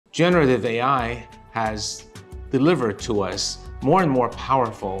Generative AI has delivered to us more and more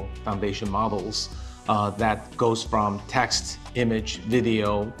powerful foundation models that goes from text, image,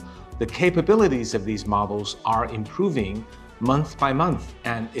 video. The capabilities of these models are improving month by month,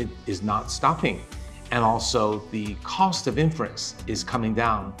 and it is not stopping. And also the cost of inference is coming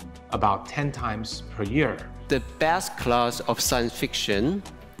down about 10 times per year. The best class of science fiction,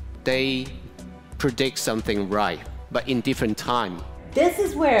 they predict something right, but in different time. This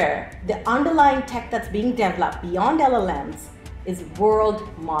is where the underlying tech that's being developed beyond LLMs is world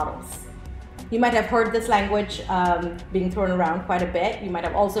models. You might have heard this language being thrown around quite a bit. You might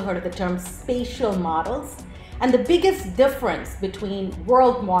have also heard of the term spatial models. And the biggest difference between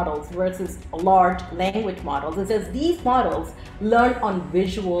world models versus large language models is that these models learn on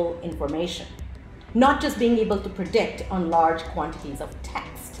visual information, not just being able to predict on large quantities of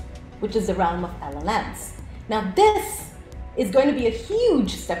text, which is the realm of LLMs. Now this is going to be a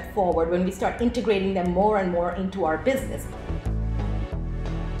huge step forward when we start integrating them more and more into our business.